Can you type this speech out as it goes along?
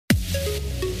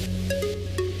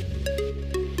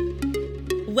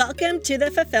Welcome to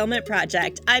The Fulfillment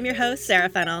Project. I'm your host, Sarah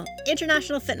Fennell,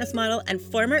 international fitness model and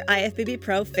former IFBB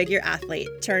Pro figure athlete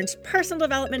turned personal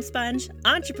development sponge,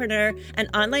 entrepreneur, and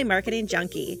online marketing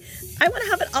junkie. I want to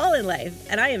have it all in life,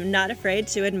 and I am not afraid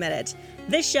to admit it.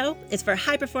 This show is for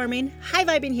high-performing,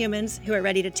 high-vibing humans who are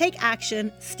ready to take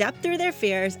action, step through their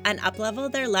fears, and up-level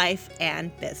their life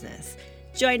and business.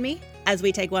 Join me as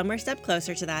we take one more step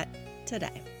closer to that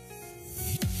today.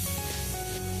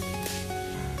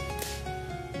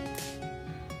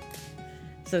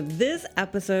 So this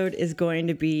episode is going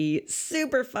to be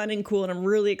super fun and cool, and I'm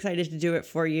really excited to do it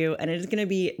for you. And it is going to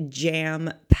be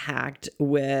jam-packed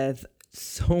with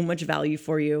so much value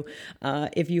for you.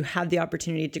 If you have the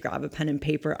opportunity to grab a pen and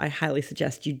paper, I highly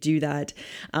suggest you do that.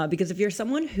 Because if you're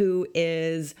someone who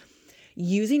is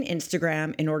using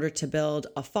Instagram in order to build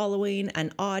a following,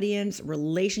 an audience,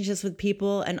 relationships with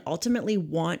people, and ultimately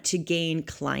want to gain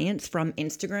clients from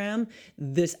Instagram,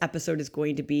 this episode is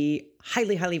going to be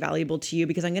highly, highly valuable to you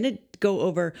because I'm going to go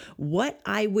over what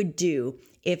I would do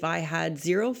if I had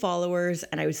 0 followers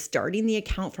and I was starting the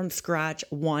account from scratch,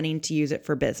 wanting to use it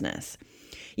for business.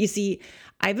 You see,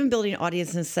 I've been building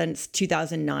audiences since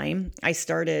 2009. I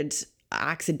started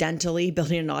accidentally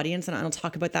building an audience, and I'll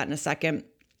talk about that in a second.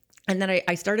 And then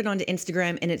I started onto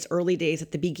Instagram in its early days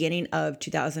at the beginning of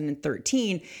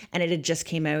 2013, and it had just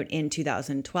came out in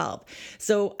 2012.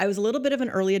 So I was a little bit of an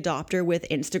early adopter with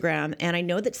Instagram. And I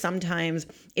know that sometimes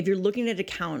if you're looking at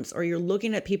accounts or you're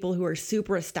looking at people who are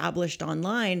super established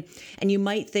online, and you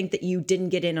might think that you didn't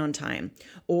get in on time,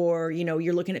 or,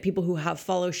 you're looking at people who have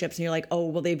followships and you're like, oh,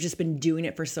 well, they've just been doing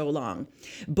it for so long.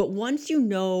 But once you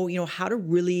know, how to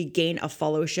really gain a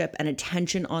followship and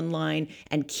attention online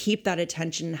and keep that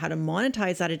attention, how to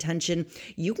monetize that attention,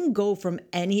 you can go from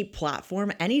any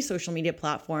platform, any social media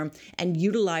platform, and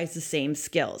utilize the same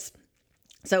skills.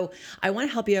 So I want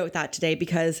to help you out with that today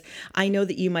because I know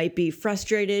that you might be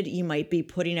frustrated. You might be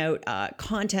putting out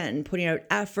content and putting out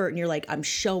effort, and you're like, I'm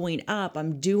showing up,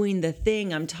 I'm doing the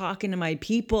thing, I'm talking to my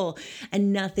people,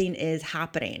 and nothing is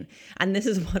happening. And this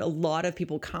is what a lot of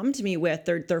people come to me with.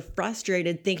 They're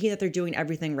frustrated thinking that they're doing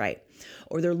everything right.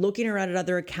 Or they're looking around at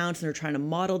other accounts and they're trying to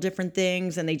model different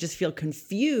things, and they just feel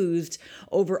confused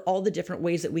over all the different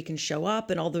ways that we can show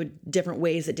up and all the different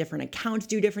ways that different accounts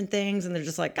do different things. And they're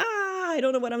just like, I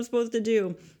don't know what I'm supposed to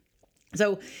do.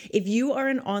 So if you are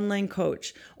an online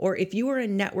coach, or if you are a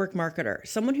network marketer,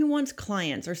 someone who wants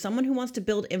clients, or someone who wants to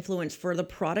build influence for the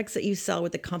products that you sell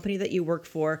with the company that you work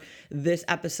for, this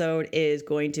episode is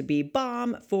going to be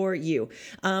bomb for you.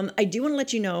 I do want to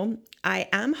let you know I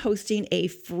am hosting a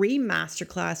free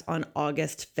masterclass on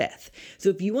August 5th. So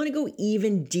if you want to go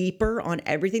even deeper on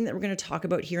everything that we're going to talk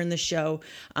about here in the show,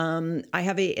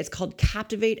 it's called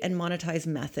Captivate and Monetize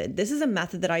method. This is a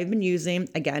method that I've been using,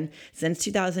 again, since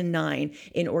 2009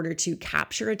 in order to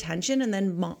capture attention and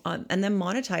then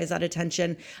monetize that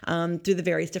attention through the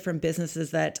various different businesses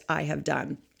that I have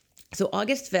done. So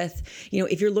August 5th,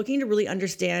 if you're looking to really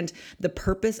understand the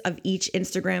purpose of each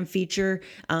Instagram feature,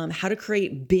 how to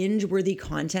create binge-worthy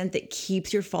content that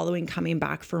keeps your following coming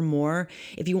back for more,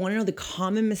 if you want to know the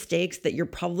common mistakes that you're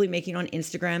probably making on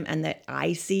Instagram and that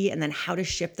I see, and then how to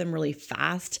shift them really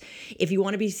fast, if you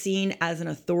want to be seen as an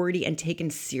authority and taken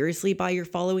seriously by your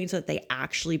following so that they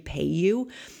actually pay you,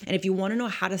 and if you want to know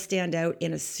how to stand out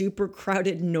in a super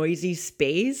crowded, noisy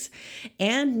space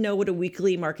and know what a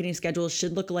weekly marketing schedule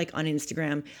should look like on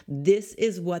Instagram, this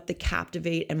is what the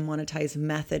Captivate and Monetize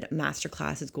method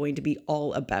masterclass is going to be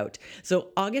all about. So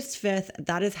August 5th,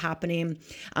 that is happening.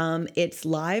 It's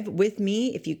live with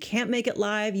me. If you can't make it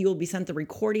live, you will be sent the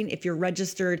recording if you're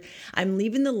registered. I'm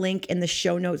leaving the link in the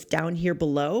show notes down here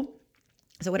below.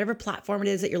 So whatever platform it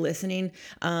is that you're listening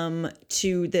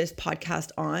to this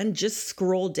podcast on, just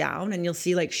scroll down and you'll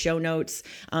see like show notes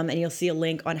and you'll see a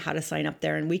link on how to sign up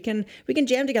there. And we can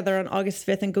jam together on August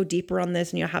 5th and go deeper on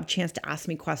this, and you'll have a chance to ask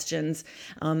me questions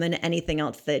and anything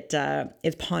else that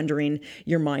is pondering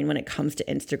your mind when it comes to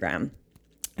Instagram.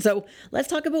 So let's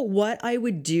talk about what I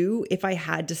would do if I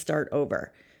had to start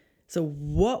over. So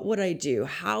what would I do?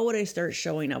 How would I start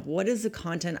showing up? What is the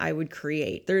content I would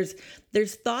create?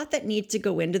 There's thought that needs to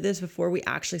go into this before we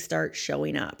actually start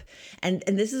showing up. And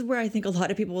this is where I think a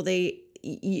lot of people,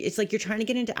 it's like you're trying to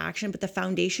get into action, but the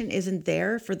foundation isn't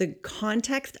there for the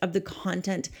context of the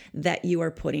content that you are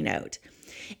putting out.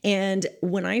 And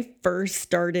when I first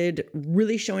started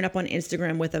really showing up on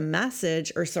Instagram with a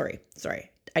message,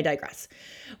 I digress.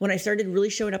 When I started really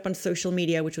showing up on social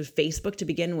media, which was Facebook to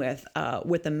begin with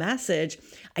a message,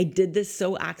 I did this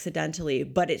so accidentally,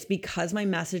 but it's because my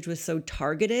message was so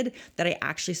targeted that I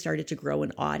actually started to grow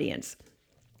an audience.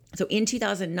 So in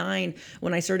 2009,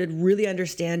 when I started really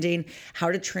understanding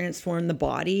how to transform the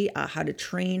body, how to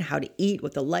train, how to eat,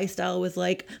 what the lifestyle was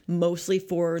like, mostly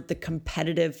for the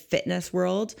competitive fitness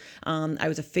world. I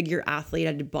was a figure athlete.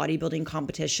 I did bodybuilding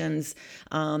competitions,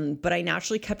 but I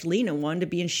naturally kept lean and wanted to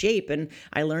be in shape. And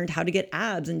I learned how to get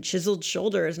abs and chiseled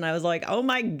shoulders. And I was like, oh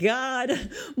my God,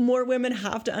 more women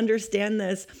have to understand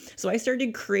this. So I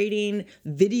started creating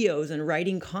videos and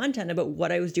writing content about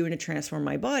what I was doing to transform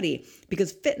my body,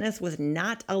 because fitness was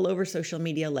not all over social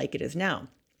media like it is now.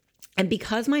 And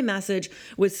because my message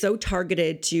was so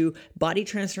targeted to body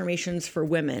transformations for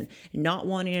women, not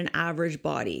wanting an average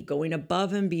body, going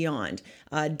above and beyond,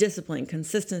 discipline,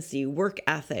 consistency, work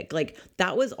ethic, like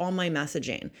that was all my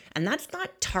messaging. And that's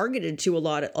not targeted to a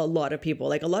lot of people.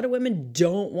 Like a lot of women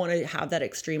don't want to have that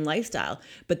extreme lifestyle,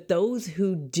 but those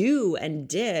who do and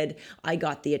did, I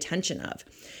got the attention of.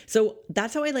 So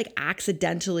that's how I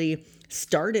accidentally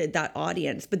started that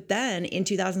audience. But then in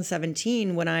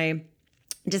 2017, when I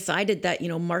decided that,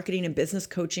 marketing and business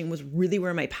coaching was really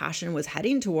where my passion was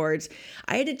heading towards,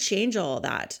 I had to change all of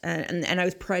that. And I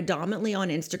was predominantly on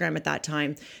Instagram at that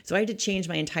time. So I had to change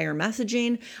my entire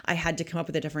messaging. I had to come up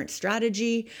with a different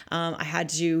strategy. I had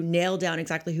to nail down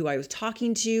exactly who I was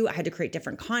talking to. I had to create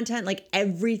different content,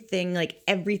 everything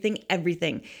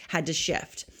had to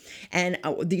shift. And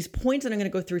these points that I'm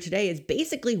going to go through today is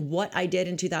basically what I did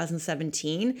in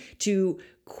 2017 to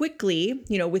quickly,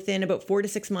 within about 4 to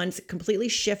 6 months, completely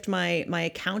shift my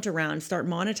account around, start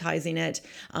monetizing it,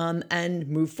 and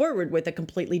move forward with a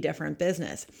completely different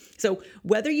business. So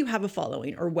whether you have a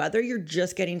following or whether you're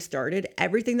just getting started,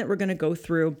 everything that we're going to go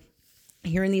through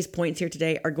here in these points here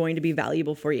today are going to be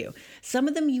valuable for you. Some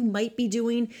of them you might be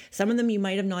doing, some of them you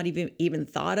might have not even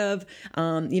thought of.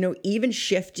 Even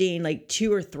shifting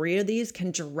 2 or 3 of these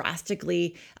can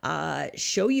drastically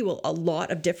show you a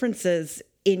lot of differences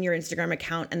in your Instagram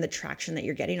account and the traction that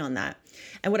you're getting on that.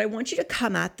 And what I want you to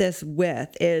come at this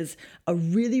with is a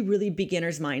really, really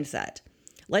beginner's mindset.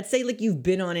 Let's say you've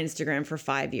been on Instagram for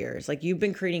 5 years, you've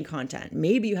been creating content.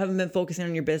 Maybe you haven't been focusing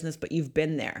on your business, but you've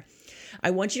been there. I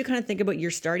want you to kind of think about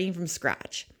you're starting from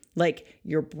scratch.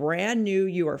 You're brand new,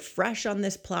 you are fresh on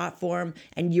this platform,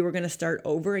 and you are going to start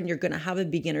over and you're going to have a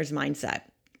beginner's mindset.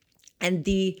 And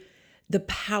the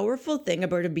powerful thing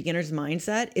about a beginner's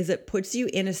mindset is it puts you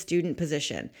in a student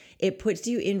position. It puts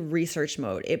you in research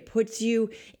mode. It puts you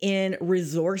in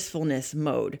resourcefulness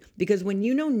mode. Because when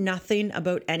you know nothing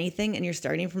about anything and you're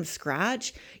starting from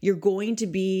scratch, you're going to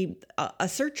be a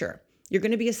searcher. You're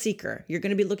going to be a seeker. You're going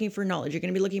to be looking for knowledge. You're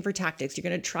going to be looking for tactics. You're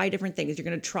going to try different things. You're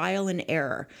going to trial and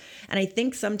error. And I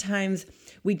think sometimes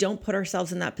we don't put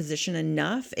ourselves in that position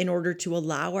enough in order to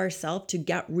allow ourselves to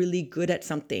get really good at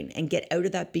something and get out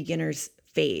of that beginner's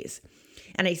phase.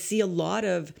 And I see a lot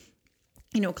of,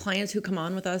 clients who come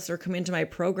on with us or come into my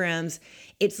programs.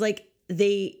 It's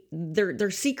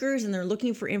they're seekers and they're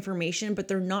looking for information, but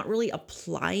they're not really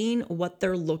applying what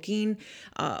they're looking,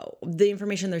 the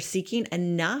information they're seeking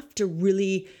enough to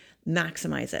really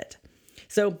maximize it.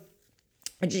 So,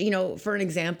 for an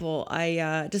example,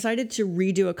 I decided to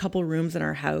redo a couple rooms in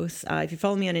our house. If you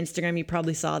follow me on Instagram, you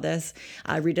probably saw this.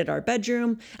 I redid our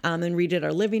bedroom and redid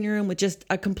our living room with just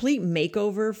a complete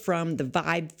makeover from the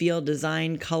vibe, feel,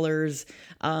 design, colors,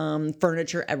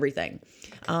 furniture, everything.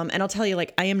 And I'll tell you,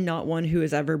 I am not one who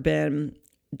has ever been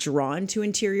drawn to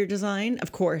interior design.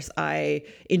 Of course, I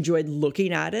enjoyed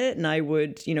looking at it, and I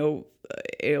would,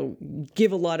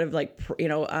 give a lot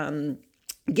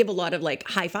of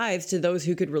high fives to those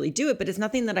who could really do it, but it's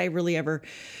nothing that I really ever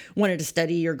wanted to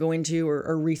study or go into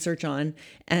or research on.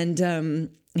 And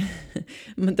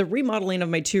the remodeling of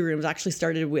my 2 rooms actually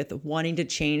started with wanting to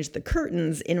change the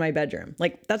curtains in my bedroom.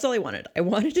 That's all I wanted. I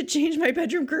wanted to change my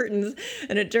bedroom curtains,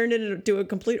 and it turned into a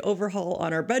complete overhaul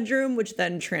on our bedroom, which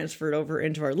then transferred over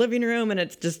into our living room. And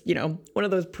it's just, one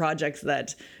of those projects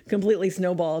that completely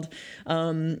snowballed.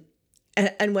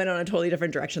 And went on a totally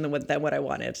different direction than what I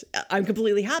wanted. I'm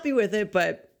completely happy with it,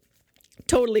 but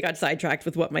totally got sidetracked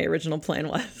with what my original plan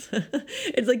was.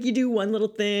 It's you do one little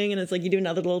thing and it's you do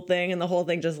another little thing and the whole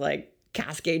thing just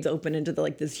cascades open into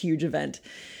this huge event.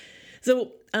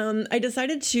 So I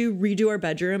decided to redo our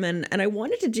bedroom and I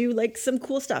wanted to do some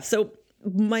cool stuff. So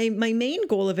my main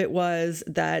goal of it was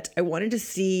that I wanted to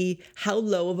see how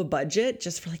low of a budget,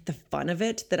 just for the fun of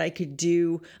it, that I could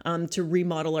do to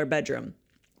remodel our bedroom.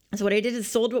 So what I did is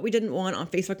sold what we didn't want on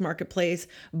Facebook Marketplace,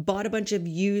 bought a bunch of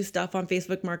used stuff on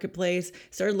Facebook Marketplace,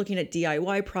 started looking at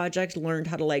DIY projects, learned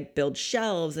how to build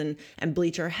shelves and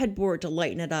bleach our headboard to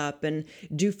lighten it up and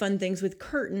do fun things with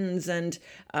curtains and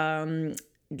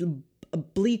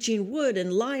bleaching wood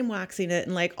and lime waxing it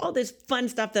and like all this fun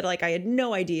stuff that like I had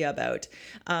no idea about.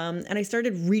 And I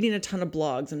started reading a ton of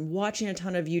blogs and watching a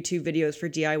ton of YouTube videos for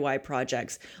DIY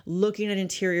projects, looking at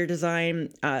interior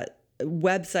design,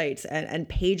 websites and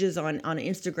pages on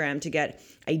Instagram to get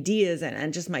ideas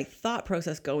and just my thought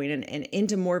process going and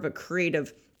into more of a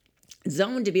creative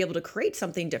zone to be able to create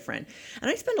something different.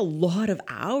 And I spent a lot of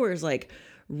hours like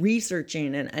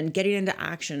researching and getting into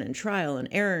action and trial and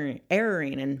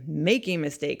erroring and making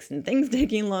mistakes and things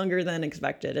taking longer than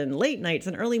expected and late nights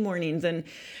and early mornings. And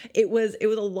it was a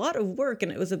lot of work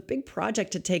and it was a big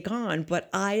project to take on, but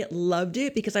I loved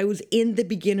it because I was in the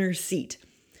beginner's seat.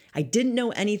 I didn't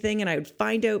know anything and I would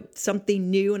find out something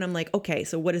new and I'm like, okay,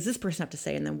 so what does this person have to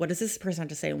say? And then what does this person have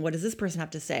to say? And what does this person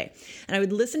have to say? And I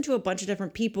would listen to a bunch of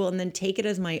different people and then take it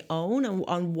as my own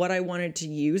on what I wanted to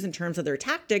use in terms of their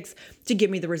tactics to give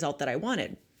me the result that I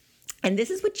wanted. And this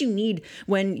is what you need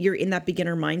when you're in that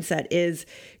beginner mindset, is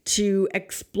to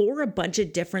explore a bunch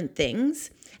of different things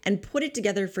and put it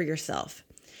together for yourself.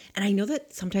 And I know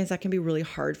that sometimes that can be really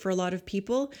hard for a lot of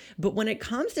people, but when it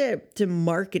comes to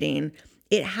marketing,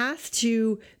 it has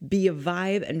to be a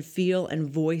vibe and feel and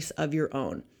voice of your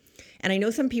own. And I know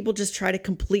some people just try to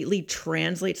completely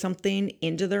translate something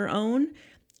into their own,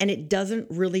 and it doesn't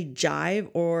really jive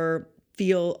or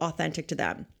feel authentic to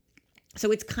them.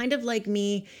 So it's kind of like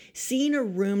me seeing a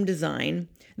room design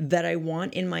that I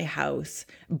want in my house,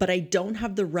 but I don't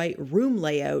have the right room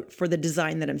layout for the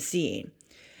design that I'm seeing.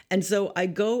 And so I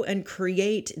go and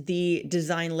create the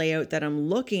design layout that I'm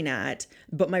looking at,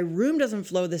 but my room doesn't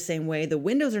flow the same way. The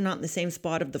windows are not in the same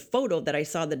spot of the photo that I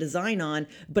saw the design on,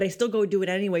 but I still go do it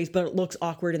anyways, but it looks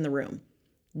awkward in the room.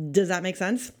 Does that make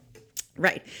sense?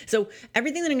 Right. So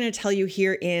everything that I'm going to tell you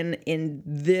here in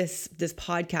this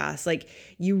podcast, like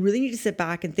you really need to sit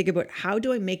back and think about, how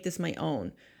do I make this my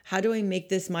own? How do I make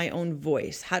this my own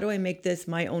voice? How do I make this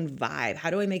my own vibe? How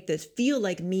do I make this feel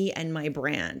like me and my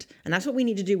brand? And that's what we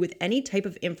need to do with any type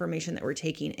of information that we're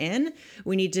taking in.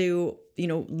 We need to,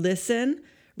 listen,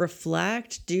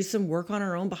 reflect, do some work on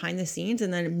our own behind the scenes,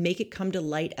 and then make it come to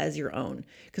light as your own.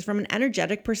 Because from an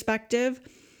energetic perspective,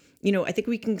 I think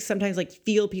we can sometimes like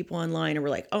feel people online and we're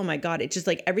like, oh my God, it's just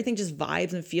like everything just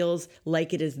vibes and feels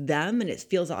like it is them and it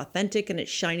feels authentic and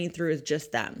it's shining through as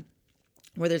just them.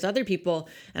 Where there's other people,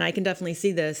 and I can definitely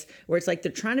see this, where it's like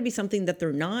they're trying to be something that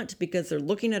they're not because they're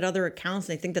looking at other accounts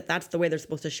and they think that that's the way they're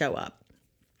supposed to show up.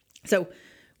 So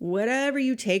whatever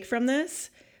you take from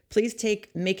this, please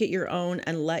make it your own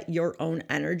and let your own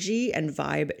energy and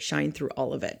vibe shine through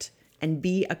all of it and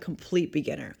be a complete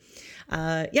beginner. So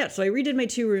I redid my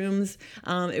 2 rooms.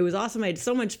 It was awesome. I had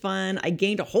so much fun. I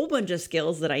gained a whole bunch of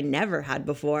skills that I never had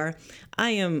before. I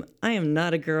am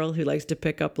not a girl who likes to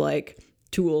pick up like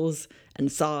tools and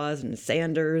saws and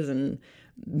sanders and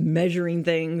measuring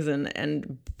things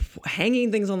and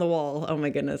hanging things on the wall. Oh my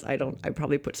goodness. I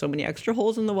probably put so many extra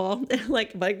holes in the wall.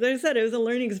 like I said, it was a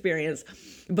learning experience.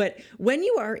 But when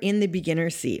you are in the beginner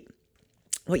seat,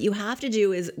 what you have to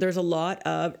do is there's a lot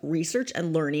of research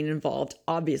and learning involved,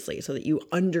 obviously, so that you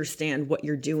understand what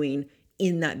you're doing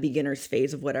in that beginner's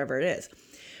phase of whatever it is.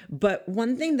 But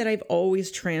one thing that I've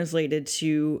always translated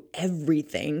to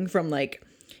everything from like,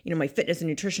 my fitness and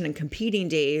nutrition and competing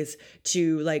days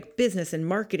to like business and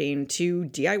marketing to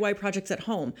DIY projects at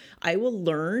home, I will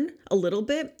learn a little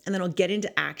bit and then I'll get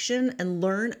into action and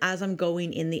learn as I'm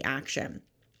going in the action.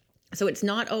 So it's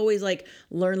not always like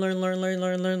learn.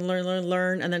 And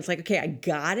then it's like, okay, I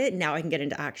got it. Now I can get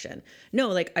into action. No,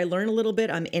 like I learn a little bit,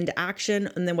 I'm into action.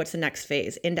 And then what's the next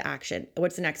phase? Into action.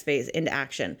 What's the next phase? Into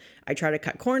action. I try to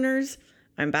cut corners.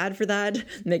 I'm bad for that.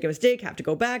 Make a mistake, have to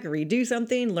go back, redo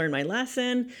something, learn my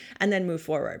lesson, and then move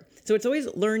forward. So it's always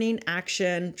learning,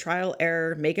 action, trial,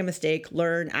 error, make a mistake,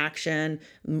 learn, action,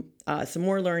 some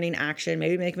more learning, action,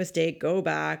 maybe make a mistake, go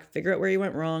back, figure out where you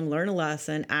went wrong, learn a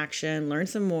lesson, action, learn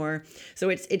some more. So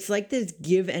it's like this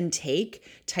give and take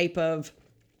type of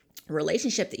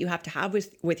relationship that you have to have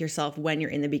with yourself when you're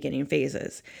in the beginning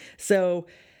phases. So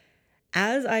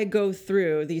as I go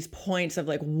through these points of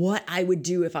like what I would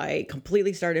do if I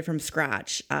completely started from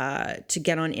scratch to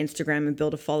get on Instagram and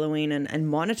build a following and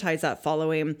monetize that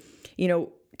following,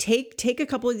 take a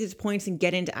couple of these points and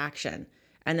get into action.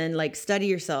 And then like study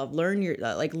yourself, learn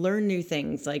new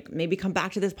things, like maybe come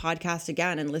back to this podcast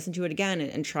again and listen to it again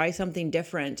and try something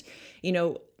different.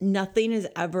 Nothing is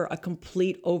ever a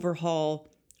complete overhaul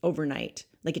overnight.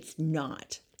 Like it's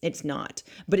not,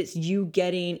 but it's you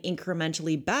getting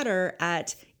incrementally better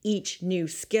at each new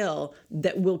skill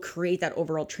that will create that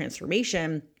overall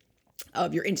transformation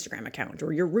of your Instagram account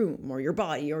or your room or your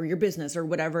body or your business or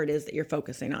whatever it is that you're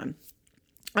focusing on.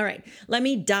 All right, let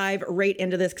me dive right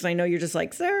into this because I know you're just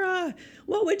like, Sarah,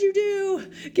 what would you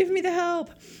do? Give me the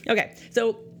help. Okay,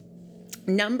 so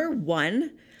number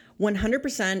one,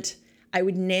 100%, I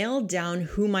would nail down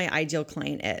who my ideal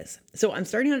client is. So I'm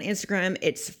starting on Instagram.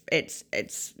 It's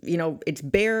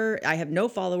bare. I have no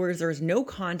followers. There's no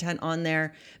content on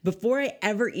there. Before I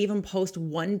ever even post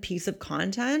one piece of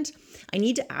content, I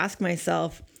need to ask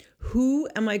myself, who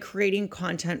am I creating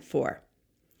content for?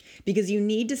 Because you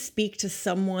need to speak to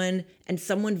someone and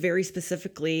someone very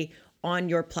specifically on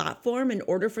your platform in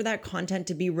order for that content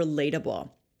to be relatable.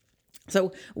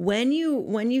 So when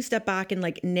you step back and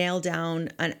like nail down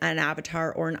an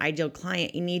avatar or an ideal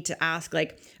client, you need to ask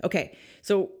like, okay,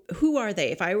 so who are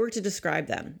they? If I were to describe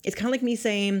them, it's kind of like me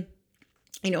saying,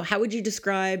 how would you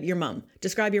describe your mom?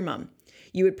 Describe your mom.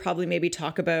 You would probably maybe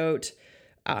talk about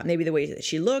maybe the way that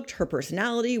she looked, her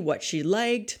personality, what she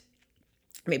liked,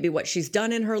 maybe what she's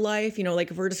done in her life.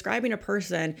 Like if we're describing a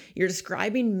person, you're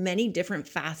describing many different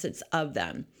facets of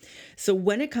them. So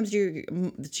when it comes to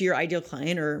your ideal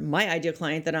client or my ideal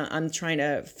client that I'm trying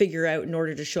to figure out in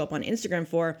order to show up on Instagram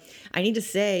for, I need to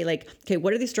say like, okay,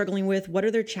 what are they struggling with? What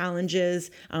are their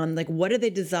challenges? Like what do they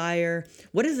desire?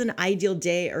 What is an ideal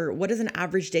day or what does an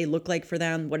average day look like for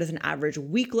them? What does an average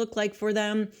week look like for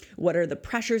them? What are the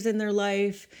pressures in their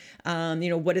life?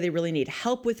 What do they really need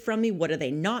help with from me? What do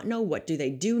they not know? What do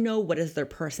they do know? What is their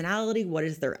personality? What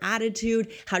is their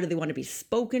attitude? How do they want to be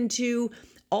spoken to?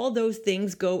 All those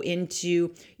things go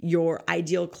into your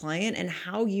ideal client and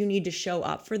how you need to show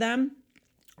up for them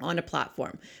on a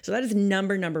platform. So that is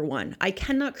number one. I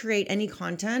cannot create any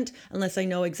content unless I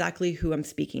know exactly who I'm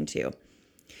speaking to.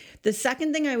 The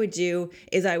second thing I would do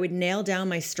is I would nail down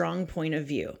my strong point of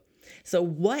view. So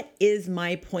what is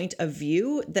my point of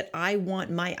view that I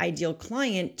want my ideal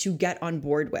client to get on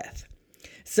board with?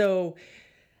 So,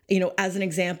 as an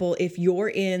example, if you're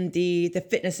in the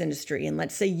fitness industry and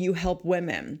let's say you help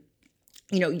women,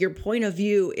 your point of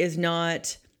view is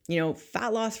not,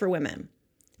 fat loss for women.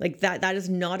 Like that is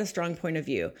not a strong point of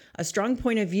view. A strong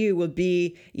point of view would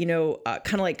be,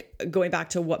 kind of like going back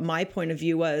to what my point of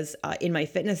view was in my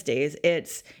fitness days.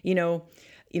 It's,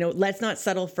 let's not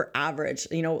settle for average.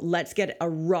 Let's get a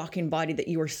rocking body that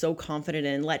you are so confident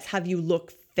in. Let's have you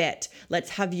look fit. Let's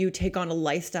have you take on a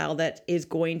lifestyle that is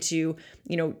going to,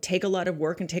 take a lot of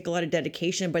work and take a lot of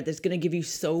dedication, but that's going to give you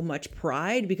so much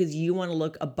pride because you want to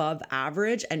look above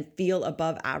average and feel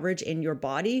above average in your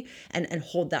body and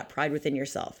hold that pride within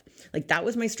yourself. Like that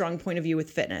was my strong point of view with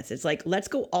fitness. It's like, let's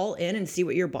go all in and see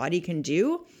what your body can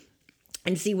do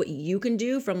and see what you can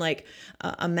do from like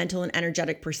a mental and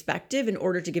energetic perspective in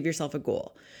order to give yourself a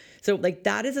goal. So like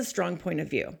that is a strong point of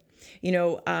view.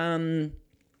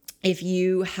 If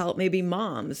you help maybe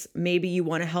moms, maybe you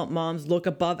want to help moms look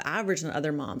above average than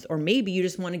other moms, or maybe you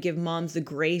just want to give moms the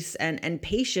grace and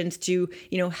patience to,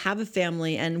 have a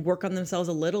family and work on themselves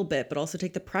a little bit, but also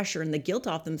take the pressure and the guilt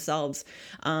off themselves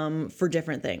for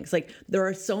different things. Like there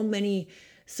are so many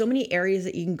areas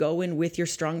that you can go in with your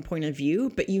strong point of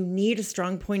view, but you need a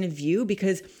strong point of view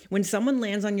because when someone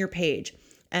lands on your page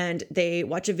and they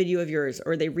watch a video of yours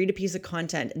or they read a piece of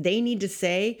content, they need to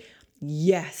say,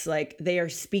 yes, like they are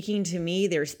speaking to me.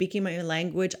 They're speaking my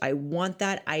language. I want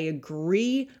that. I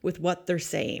agree with what they're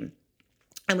saying.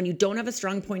 And when you don't have a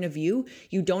strong point of view,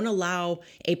 you don't allow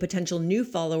a potential new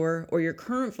follower or your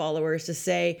current followers to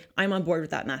say, I'm on board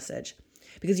with that message,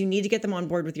 because you need to get them on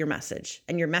board with your message,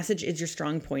 and your message is your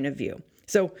strong point of view.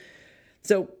 So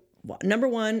number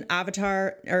one,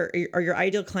 avatar or your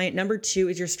ideal client. Number two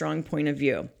is your strong point of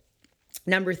view.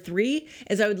 Number three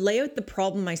is I would lay out the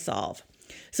problem I solve.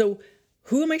 So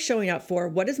who am I showing up for?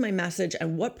 What is my message?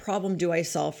 And what problem do I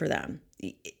solve for them?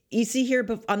 You see here,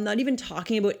 but I'm not even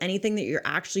talking about anything that you're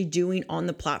actually doing on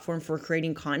the platform for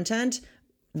creating content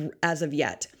as of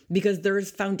yet, because there's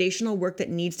foundational work that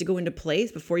needs to go into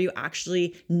place before you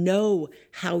actually know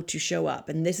how to show up.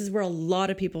 And this is where a lot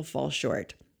of people fall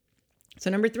short. So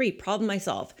number three, problem I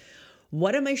solve.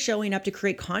 What am I showing up to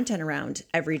create content around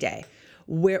every day?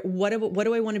 What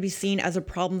do I want to be seen as a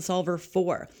problem solver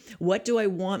for? What do I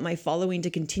want my following to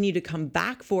continue to come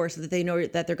back for so that they know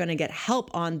that they're going to get help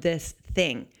on this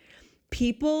thing?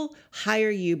 People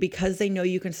hire you because they know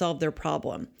you can solve their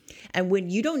problem. And when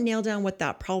you don't nail down what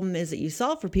that problem is that you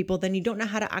solve for people, then you don't know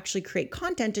how to actually create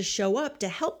content to show up to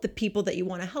help the people that you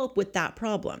want to help with that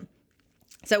problem.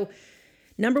 So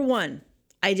number one,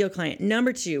 ideal client.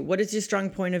 Number two, what is your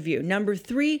strong point of view? Number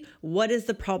three, what is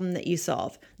the problem that you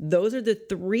solve? Those are the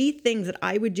three things that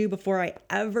I would do before I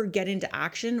ever get into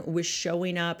action with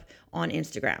showing up on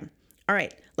Instagram. All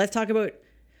right, let's talk about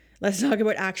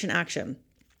action.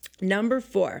 Number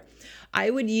 4,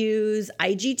 I would use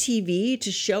IGTV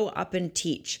to show up and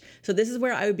teach. So this is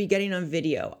where I would be getting on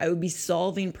video. I would be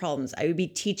solving problems. I would be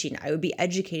teaching. I would be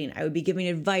educating. I would be giving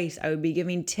advice. I would be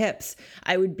giving tips.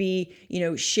 I would be,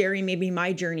 sharing maybe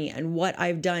my journey and what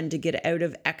I've done to get out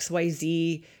of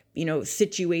XYZ,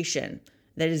 situation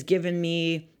that has given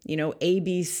me,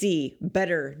 ABC,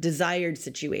 better desired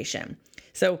situation.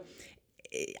 So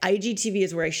IGTV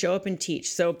is where I show up and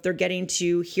teach. So they're getting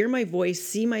to hear my voice,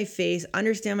 see my face,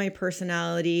 understand my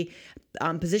personality,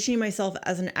 positioning myself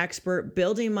as an expert,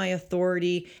 building my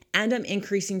authority, and I'm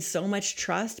increasing so much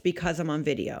trust because I'm on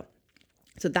video.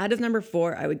 So that is number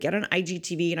 4. I would get on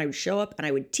IGTV and I would show up and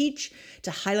I would teach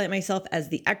to highlight myself as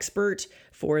the expert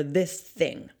for this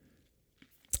thing.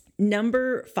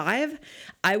 Number 5,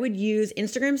 I would use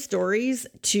Instagram stories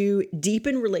to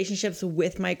deepen relationships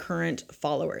with my current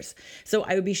followers. So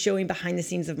I would be showing behind the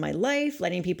scenes of my life,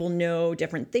 letting people know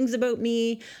different things about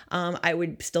me. I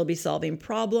would still be solving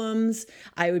problems.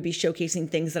 I would be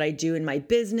showcasing things that I do in my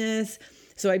business.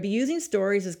 So I'd be using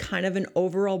stories as kind of an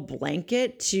overall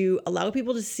blanket to allow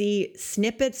people to see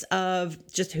snippets of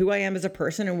just who I am as a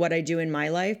person and what I do in my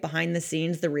life, behind the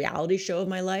scenes, the reality show of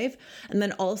my life, and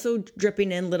then also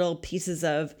dripping in little pieces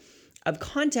of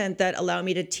content that allow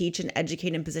me to teach and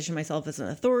educate and position myself as an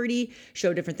authority,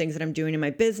 show different things that I'm doing in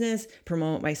my business,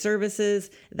 promote my services,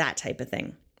 that type of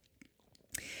thing.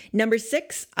 Number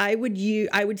 6, I would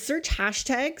search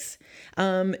hashtags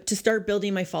to start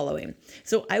building my following.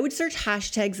 So I would search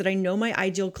hashtags that I know my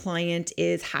ideal client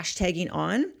is hashtagging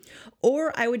on,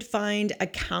 or I would find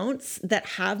accounts that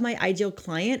have my ideal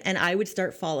client and I would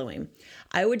start following.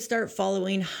 I would start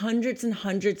following hundreds and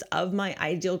hundreds of my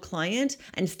ideal client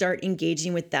and start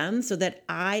engaging with them so that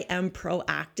I am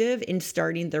proactive in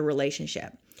starting the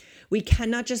relationship. We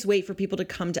cannot just wait for people to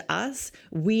come to us.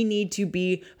 We need to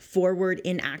be forward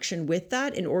in action with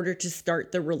that in order to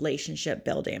start the relationship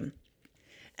building.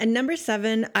 And number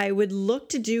 7, I would look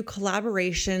to do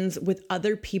collaborations with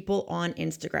other people on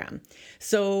Instagram.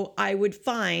 So I would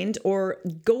find or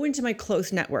go into my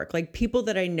close network, like people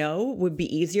that I know would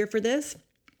be easier for this.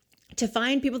 To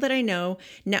find people that I know,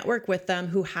 network with them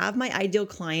who have my ideal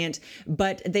client,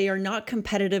 but they are not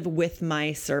competitive with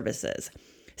my services.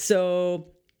 So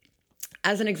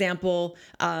as an example,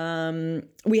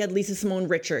 we had Lisa Simone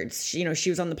Richards. She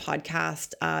was on the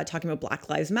podcast talking about Black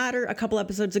Lives Matter a couple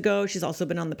episodes ago. She's also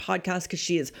been on the podcast because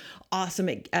she is awesome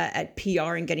at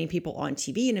PR and getting people on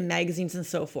TV and in magazines and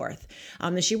so forth.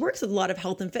 And she works with a lot of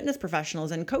health and fitness professionals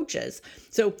and coaches.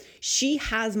 So she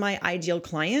has my ideal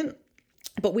client.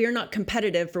 But we are not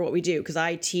competitive for what we do because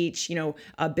I teach,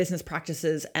 business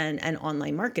practices and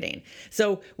online marketing.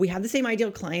 So we have the same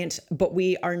ideal client, but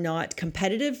we are not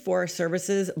competitive for our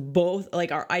services. Both,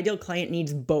 like our ideal client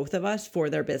needs both of us for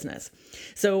their business.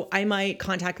 So I might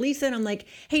contact Lisa and I'm like,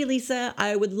 hey, Lisa,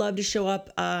 I would love to show up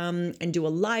and do a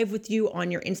live with you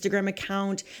on your Instagram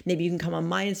account. Maybe you can come on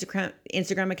my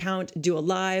Instagram account, do a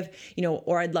live,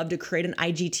 or I'd love to create an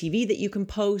IGTV that you can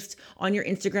post on your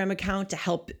Instagram account to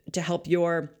help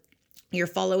your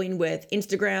following with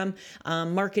Instagram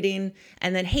marketing.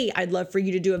 And then, hey, I'd love for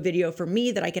you to do a video for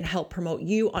me that I can help promote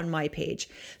you on my page.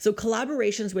 So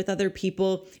collaborations with other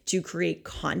people to create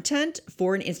content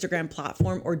for an Instagram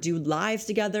platform or do lives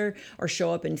together or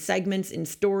show up in segments in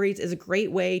stories is a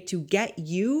great way to get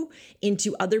you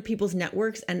into other people's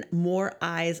networks and more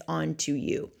eyes onto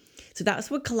you. So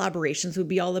that's what collaborations would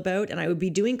be all about. And I would be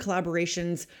doing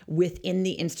collaborations within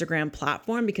the Instagram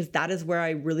platform because that is where I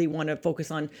really want to focus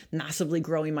on massively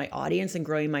growing my audience and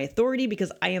growing my authority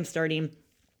because I am starting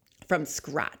from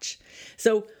scratch.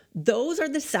 So those are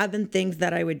the 7 things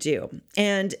that I would do.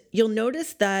 And you'll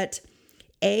notice that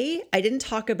I didn't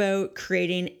talk about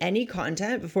creating any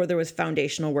content before there was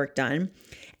foundational work done.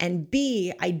 And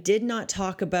B, I did not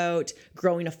talk about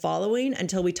growing a following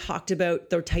until we talked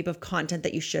about the type of content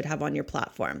that you should have on your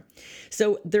platform.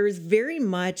 So there's very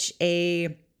much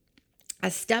a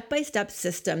step-by-step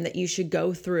system that you should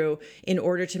go through in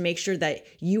order to make sure that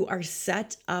you are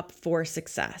set up for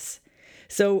success.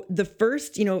 So the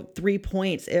first, 3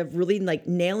 points of really like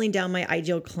nailing down my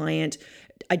ideal client,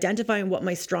 identifying what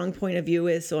my strong point of view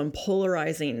is. So I'm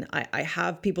polarizing. I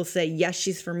have people say, yes,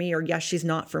 she's for me, or yes, she's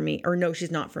not for me, or no,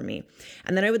 she's not for me.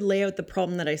 And then I would lay out the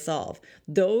problem that I solve.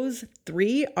 Those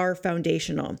 3 are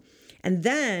foundational. And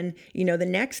then, the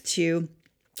next 2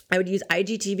 I would use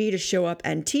IGTV to show up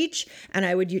and teach, and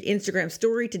I would use Instagram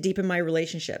story to deepen my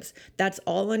relationships. That's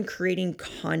all on creating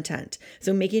content.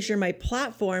 So making sure my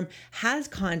platform has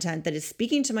content that is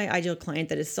speaking to my ideal client,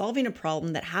 that is solving a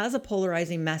problem, that has a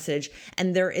polarizing message,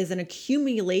 and there is an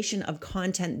accumulation of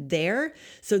content there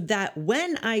so that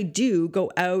when I do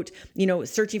go out,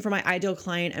 searching for my ideal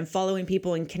client and following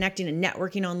people and connecting and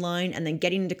networking online and then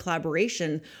getting into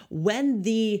collaboration, when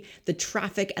the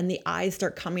traffic and the eyes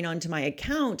start coming onto my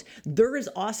account, there is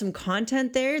awesome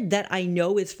content there that I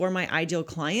know is for my ideal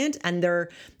client, and they're,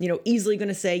 easily going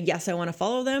to say, yes, I want to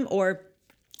follow them, or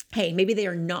hey, maybe they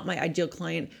are not my ideal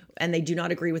client and they do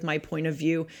not agree with my point of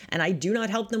view and I do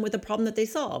not help them with the problem that they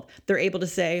solve. They're able to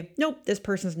say, nope, this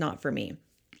person's not for me.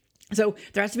 So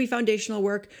there has to be foundational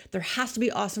work. There has to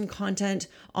be awesome content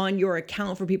on your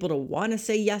account for people to want to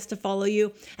say yes to follow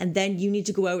you. And then you need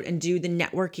to go out and do the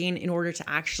networking in order to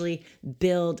actually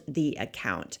build the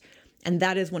account. And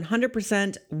that is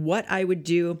 100% what I would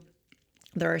do.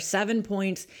 There are 7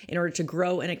 points in order to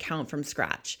grow an account from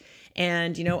scratch.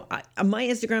 And, my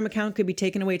Instagram account could be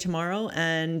taken away tomorrow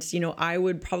and, I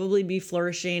would probably be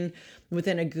flourishing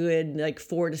within a good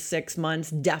 4 to 6 months,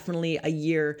 definitely a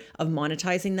year of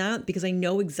monetizing that, because I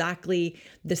know exactly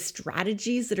the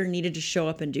strategies that are needed to show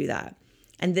up and do that.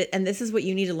 And this is what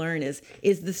you need to learn is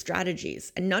the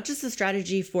strategies, and not just the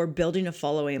strategy for building a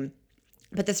following,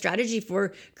 but the strategy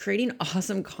for creating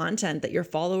awesome content that your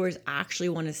followers actually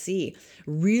want to see,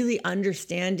 really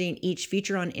understanding each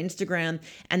feature on Instagram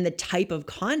and the type of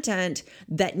content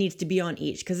that needs to be on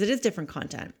each, because it is different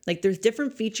content. There's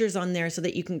different features on there so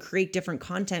that you can create different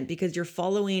content, because your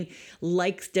following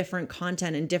likes different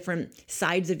content and different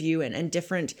sides of you and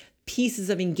different pieces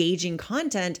of engaging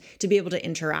content to be able to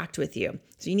interact with you.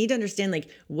 So you need to understand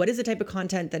what is the type of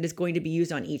content that is going to be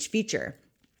used on each feature.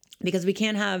 Because we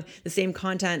can't have the same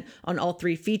content on all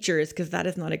 3 features, because that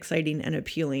is not exciting and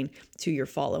appealing to your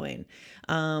following.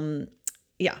 So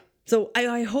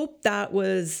I hope that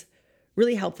was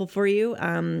really helpful for you.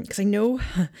 Because I know,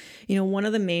 one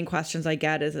of the main questions I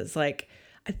get is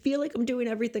I feel like I'm doing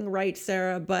everything right,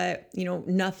 Sarah, but,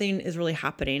 nothing is really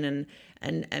happening.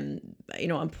 And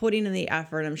I'm putting in the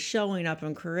effort, I'm showing up,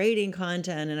 I'm creating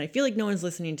content, and I feel like no one's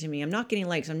listening to me. I'm not getting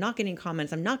likes, I'm not getting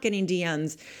comments, I'm not getting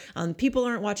DMs. People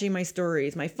aren't watching my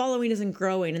stories. My following isn't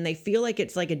growing, and they feel like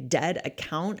it's like a dead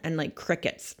account and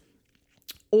crickets.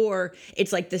 Or it's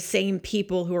the same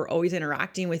people who are always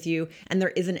interacting with you, and there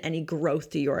isn't any growth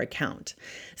to your account.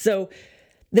 So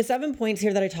the 7 points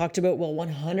here that I talked about will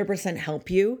 100% help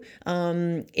you.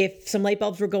 If some light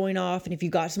bulbs were going off and if you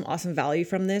got some awesome value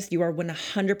from this, you are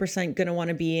 100% going to want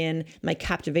to be in my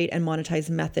Captivate and Monetize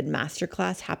Method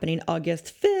Masterclass happening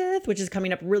August 5th, which is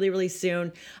coming up really, really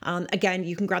soon. Again,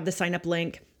 you can grab the sign up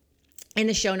link in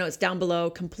the show notes down below,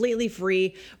 completely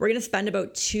free. We're going to spend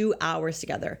about 2 hours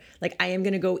together. I am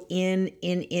going to go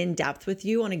in depth with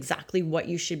you on exactly what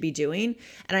you should be doing.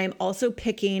 And I am also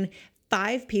picking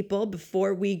 5 people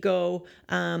before we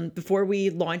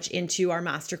launch into our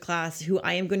masterclass, who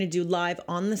I am going to do live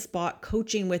on the spot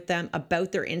coaching with them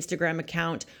about their Instagram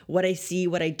account, what I see,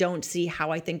 what I don't see,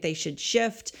 how I think they should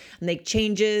shift, make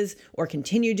changes, or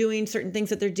continue doing certain things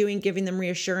that they're doing, giving them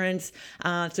reassurance.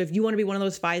 So if you want to be one of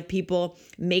those 5 people,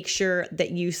 make sure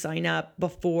that you sign up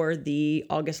before the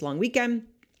August long weekend,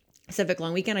 Civic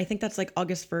long weekend. I think that's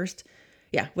August 1st.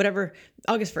 Yeah, whatever,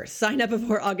 August 1st. Sign up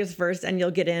before August 1st and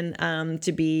you'll get in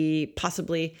to be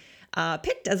possibly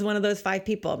picked as one of those 5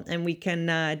 people. And we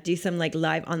can do some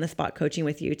live on the spot coaching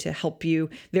with you to help you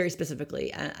very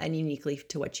specifically and uniquely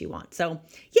to what you want. So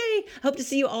yay, hope to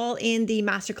see you all in the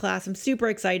masterclass. I'm super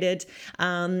excited.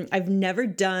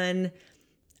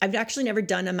 I've actually never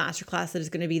done a masterclass that is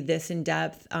going to be this in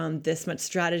depth, this much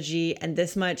strategy, and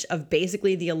this much of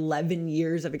basically the 11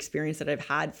 years of experience that I've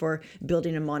had for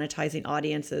building and monetizing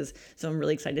audiences. So I'm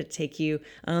really excited to take you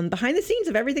behind the scenes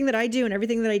of everything that I do and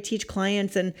everything that I teach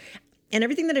clients and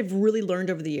everything that I've really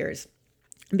learned over the years.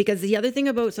 Because the other thing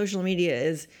about social media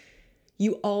is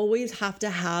you always have to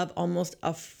have almost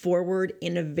a forward,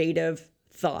 innovative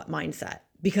thought mindset,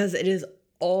 because it is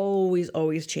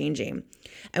always changing.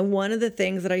 And one of the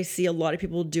things that I see a lot of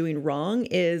people doing wrong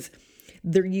is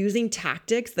they're using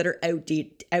tactics that are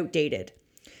outdated.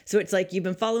 So it's you've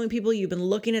been following people, you've been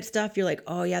looking at stuff, you're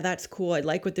oh yeah, that's cool, I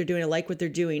like what they're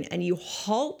doing, and you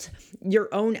halt your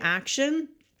own action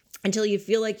until you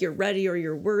feel like you're ready or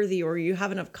you're worthy or you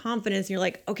have enough confidence and you're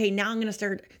like, okay, now I'm going to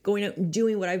start going out and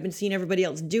doing what I've been seeing everybody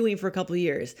else doing for a couple of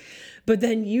years. But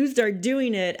then you start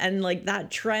doing it and like that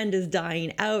trend is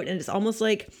dying out. And it's almost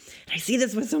like, and I see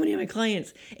this with so many of my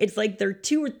clients, it's like they're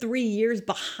 2 or 3 years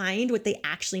behind what they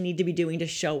actually need to be doing to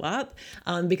show up,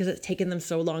 because it's taken them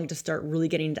so long to start really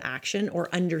getting into action or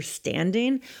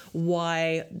understanding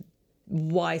why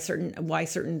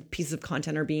certain pieces of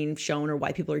content are being shown or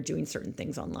why people are doing certain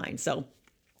things online. So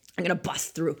I'm going to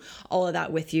bust through all of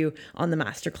that with you on the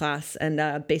masterclass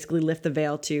and basically lift the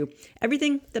veil to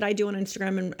everything that I do on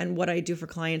Instagram and what I do for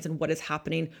clients and what is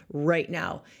happening right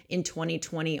now in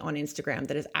 2020 on Instagram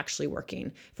that is actually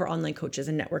working for online coaches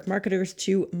and network marketers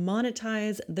to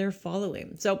monetize their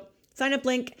following. So sign up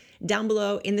link down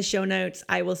below in the show notes.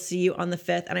 I will see you on the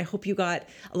 5th. And I hope you got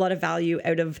a lot of value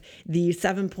out of the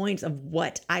 7 points of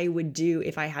what I would do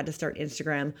if I had to start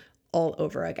Instagram all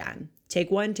over again. Take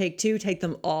 1, take 2, take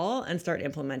them all and start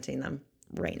implementing them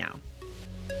right now.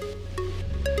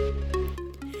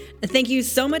 Thank you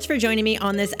so much for joining me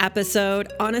on this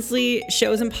episode. Honestly,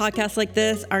 shows and podcasts like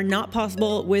this are not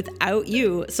possible without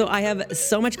you. So I have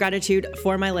so much gratitude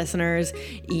for my listeners.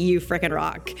 You frickin'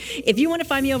 rock. If you want to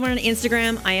find me over on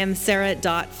Instagram, I am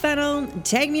sarah.fennell.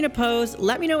 Tag me in a post.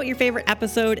 Let me know what your favorite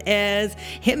episode is.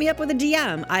 Hit me up with a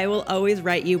DM. I will always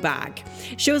write you back.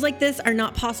 Shows like this are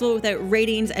not possible without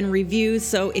ratings and reviews.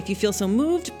 So if you feel so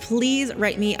moved, please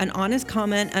write me an honest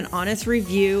comment, an honest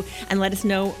review, and let us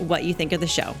know what you think of the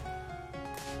show.